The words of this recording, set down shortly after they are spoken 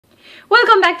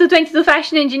Welcome back to 22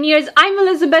 Fashion Engineers. I'm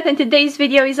Elizabeth and today's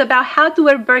video is about how to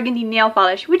wear burgundy nail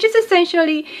polish, which is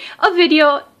essentially a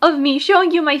video of me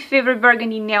showing you my favorite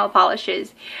burgundy nail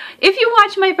polishes. If you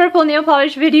watched my purple nail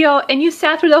polish video and you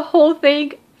sat through the whole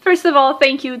thing, first of all,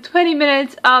 thank you. 20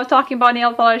 minutes of talking about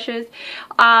nail polishes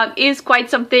is quite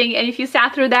something, and if you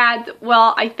sat through that,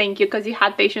 well, I thank you because you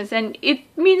had patience and it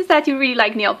means that you really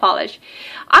like nail polish.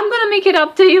 I'm gonna make it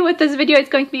up to you with this video. It's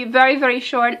going to be very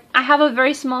short. I have a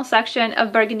very small section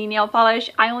of burgundy nail polish.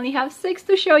 I only have 6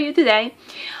 to show you today,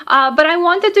 but I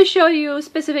wanted to show you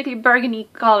specifically burgundy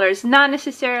colors, not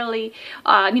necessarily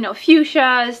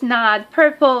fuchsias, not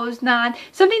purples, not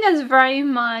something that's very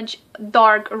much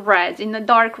dark reds, in the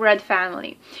dark red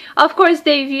family. Of course,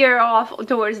 they veer off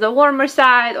towards the warmer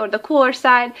side or the cooler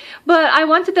side, but I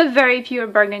wanted a very pure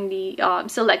burgundy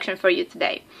selection for you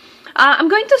today. I'm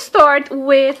going to start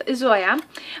with Zoya.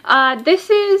 This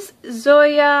is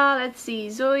Zoya, let's see,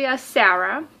 Zoya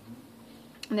Sarah.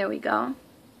 There we go.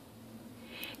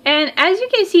 And as you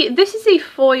can see, this is a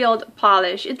foiled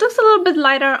polish. It looks a little bit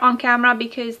lighter on camera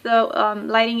because the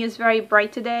lighting is very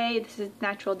bright today. This is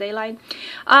natural daylight.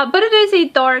 But it is a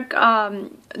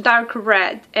dark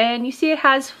red. And you see it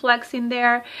has flecks in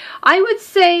there. I would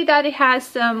say that it has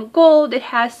some gold, it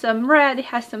has some red, it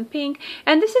has some pink.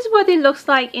 And this is what it looks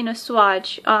like in a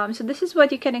swatch. So this is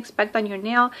what you can expect on your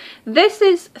nail. This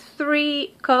is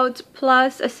 3 coats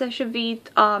plus a sachet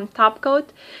vide top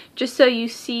coat, just so you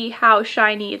see how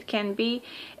shiny it can be.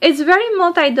 It's very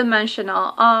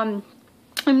multi-dimensional. I'm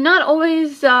not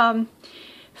always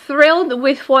thrilled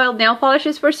with foiled nail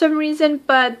polishes for some reason,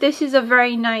 but this is a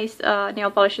very nice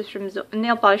nail polish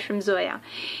from Zoya.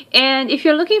 And if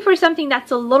you're looking for something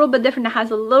that's a little bit different, that has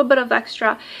a little bit of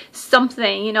extra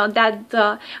something, you know,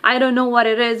 that I don't know what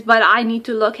it is, but I need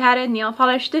to look at it, nail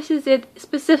polish, this is it,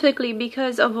 specifically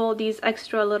because of all these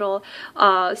extra little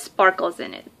sparkles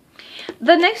in it.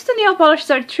 The next 2 nail polishes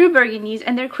are true burgundies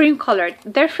and they're cream colored.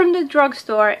 They're from the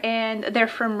drugstore and they're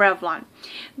from Revlon.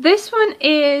 This one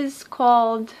is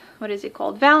called, what is it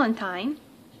called? Valentine.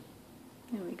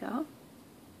 There we go.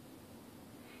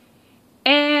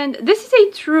 And this is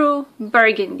a true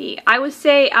burgundy. I would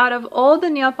say out of all the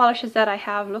nail polishes that I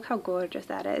have, look how gorgeous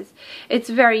that is. It's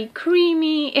very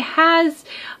creamy. It has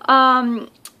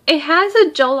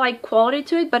a gel-like quality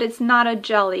to it, but it's not a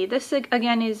jelly. This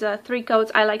again is 3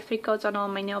 coats. I like 3 coats on all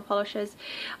my nail polishes,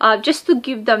 just to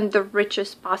give them the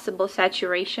richest possible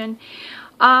saturation.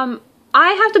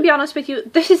 I have to be honest with you,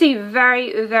 this is a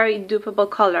very dupeable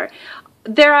color.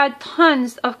 There are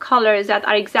tons of colors that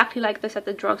are exactly like this at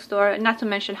the drugstore, not to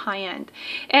mention high-end.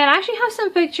 And I actually have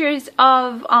some pictures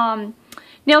of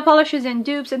nail polishes and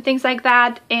dupes and things like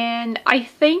that, and I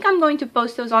think I'm going to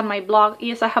post those on my blog.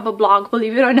 Yes, I have a blog,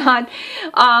 believe it or not.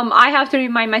 I have to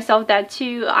remind myself that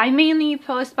too. I mainly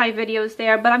post my videos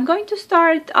there, but I'm going to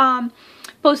start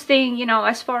posting, you know,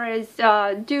 as far as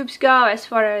dupes go, as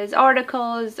far as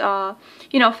articles,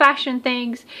 you know, fashion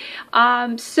things.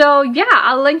 So yeah,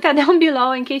 I'll link that down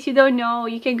below in case you don't know.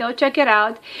 You can go check it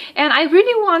out. And I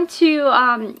really want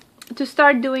to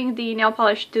start doing the nail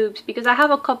polish dupes because I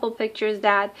have a couple pictures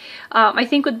that I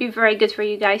think would be very good for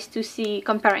you guys to see,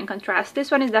 compare and contrast. This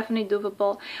one is definitely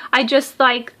dupable. I just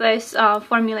like this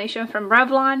formulation from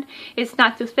Revlon. It's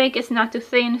not too thick, it's not too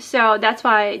thin, so that's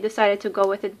why I decided to go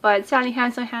with it. But Sally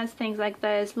Hansen has things like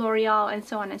this, L'Oreal, and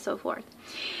so on and so forth.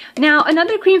 Now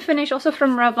another cream finish also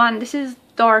from Revlon. This is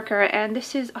darker, and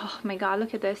this is, oh my god,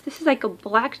 look at this. This is like a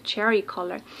black cherry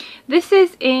color. This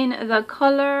is in the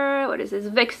color, what is this,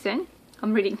 Vixen.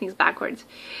 I'm reading things backwards.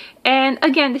 And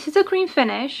again, this is a cream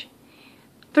finish,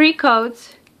 3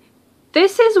 coats.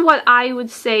 This is what I would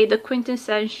say the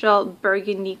quintessential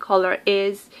burgundy color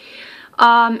is.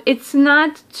 It's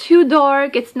not too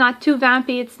dark, it's not too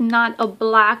vampy, it's not a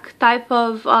black type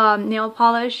of nail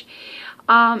polish.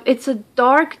 It's a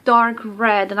dark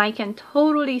red, and I can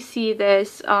totally see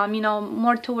this, you know,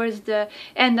 more towards the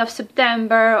end of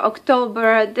September,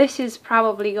 October. This is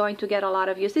probably going to get a lot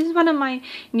of use. This is one of my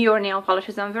newer nail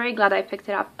polishes. I'm very glad I picked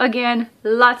it up. Again,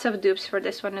 lots of dupes for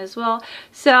this one as well.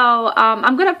 So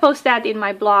I'm gonna post that in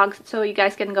my blog so you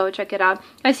guys can go check it out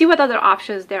and see what other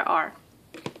options there are.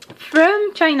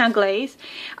 From China Glaze,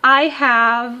 I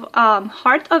have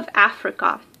Heart of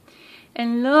Africa.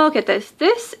 And look at this.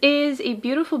 This is a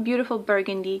beautiful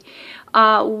burgundy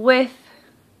with,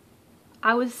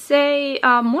 I would say,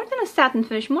 more than a satin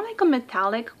finish, more like a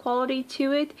metallic quality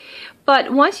to it.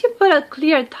 But once you put a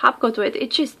clear top coat to it,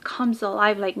 it just comes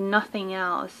alive like nothing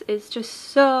else. It's just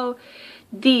so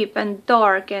deep and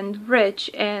dark and rich,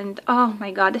 and oh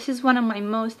my god, this is one of my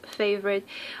most favorite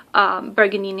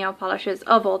burgundy nail polishes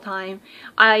of all time.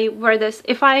 I wear this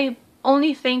if I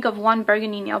only think of one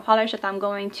Burgundy nail polish that I'm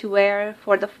going to wear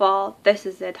for the fall, this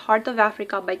is it. Heart of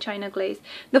Africa by China Glaze.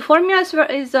 The formula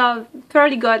is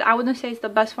fairly good. I wouldn't say it's the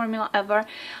best formula ever,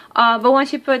 but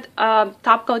once you put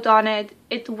top coat on it,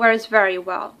 it wears very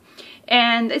well.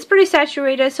 And it's pretty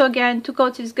saturated, so again, 2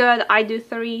 coats is good. I do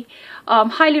 3.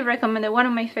 Highly recommended. One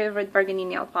of my favorite Burgundy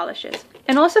nail polishes.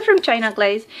 And also from China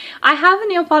Glaze, I have a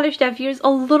nail polish that veers a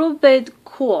little bit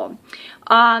cool.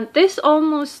 This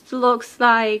almost looks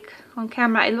like, on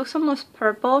camera, it looks almost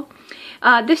purple.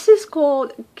 This is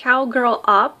called Cowgirl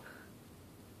Up.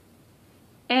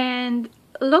 And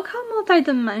look how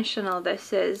multi-dimensional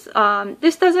this is.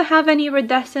 This doesn't have any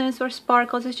iridescence or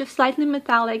sparkles. It's just slightly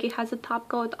metallic. It has a top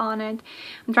coat on it.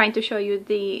 I'm trying to show you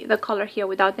the color here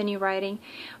without any writing.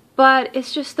 But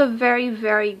it's just a very,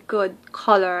 very good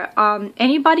color.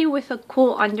 Anybody with a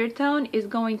cool undertone is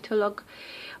going to look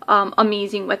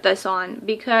amazing with this on,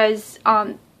 because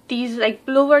these like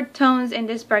bluer tones in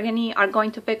this burgundy are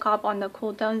going to pick up on the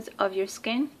cool tones of your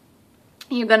skin.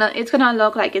 It's gonna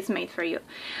look like it's made for you.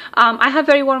 I have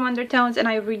very warm undertones and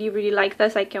I really like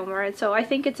this. I can wear it, so I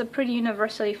think it's a pretty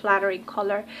universally flattering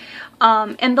color.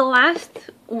 And the last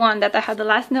one that I have, the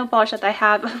last nail polish that I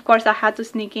have, of course I had to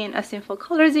sneak in a Sinful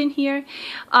colors in here.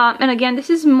 And again, this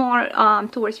is more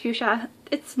towards fuchsia.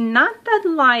 It's not that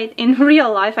light in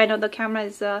real life. I know the camera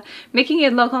is making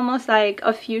it look almost like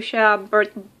a fuchsia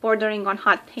bordering on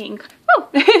hot pink. Oh!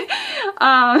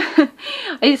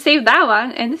 I saved that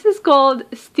one, and this is called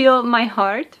Steal My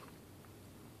Heart.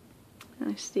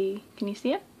 Let's see, can you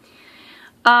see it?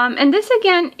 And this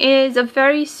again is a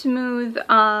very smooth,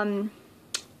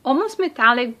 almost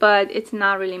metallic, but it's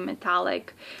not really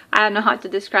metallic. I don't know how to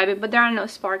describe it, but there are no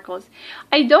sparkles.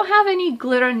 I don't have any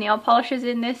glitter nail polishes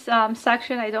in this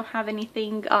section. I don't have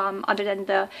anything other than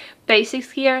the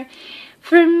basics here.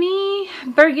 For me,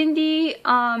 Burgundy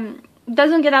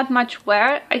doesn't get that much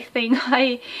wear. I think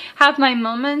I have my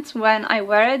moments when I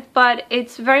wear it, but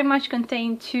it's very much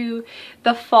contained to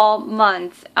the fall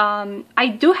months. I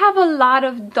do have a lot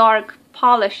of dark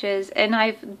polishes, and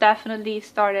I've definitely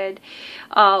started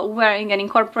wearing and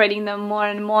incorporating them more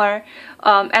and more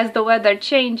as the weather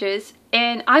changes.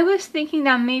 And I was thinking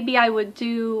that maybe I would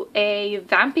do a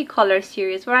vampy color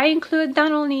series where I include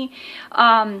not only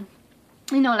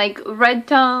you know, like red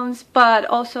tones, but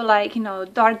also like, you know,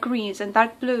 dark greens and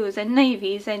dark blues and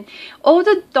navies and all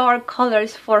the dark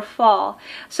colors for fall.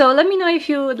 So let me know if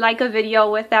you would like a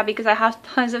video with that, because I have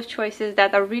tons of choices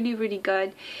that are really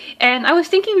good. And I was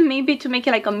thinking maybe to make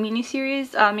it like a mini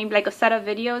series, maybe like a set of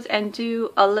videos, and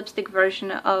do a lipstick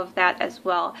version of that as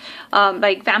well,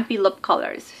 like vampy lip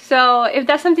colors. So if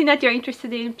that's something that you're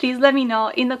interested in, please let me know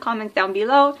in the comments down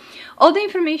below. All the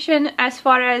information as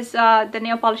far as the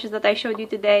nail polishes that I showed you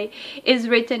today is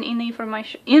written in the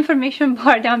information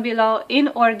bar down below in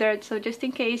order, so just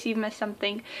in case you missed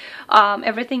something,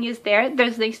 everything is there.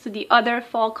 There's links to the other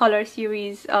fall color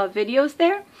series videos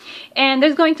there, and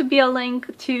there's going to be a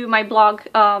link to my blog.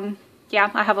 Yeah,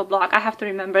 I have a blog. I have to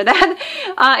remember that.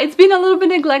 It's been a little bit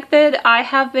neglected. I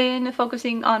have been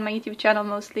focusing on my YouTube channel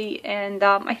mostly, and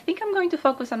I think I'm going to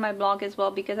focus on my blog as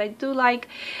well, because I do like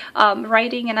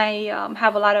writing, and I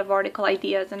have a lot of article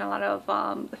ideas and a lot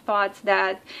of thoughts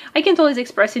that I can't always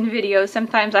express in videos.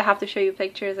 Sometimes I have to show you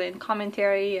pictures and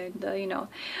commentary and you know,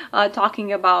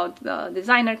 talking about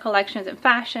designer collections and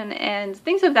fashion and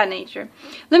things of that nature.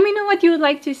 Let me know what you would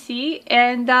like to see,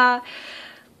 and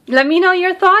let me know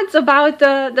your thoughts about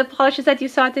the polishes that you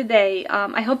saw today.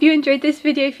 I hope you enjoyed this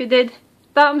video. If you did,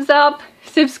 thumbs up,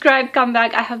 subscribe, come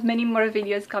back. I have many more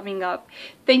videos coming up.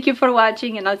 Thank you for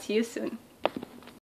watching, and I'll see you soon.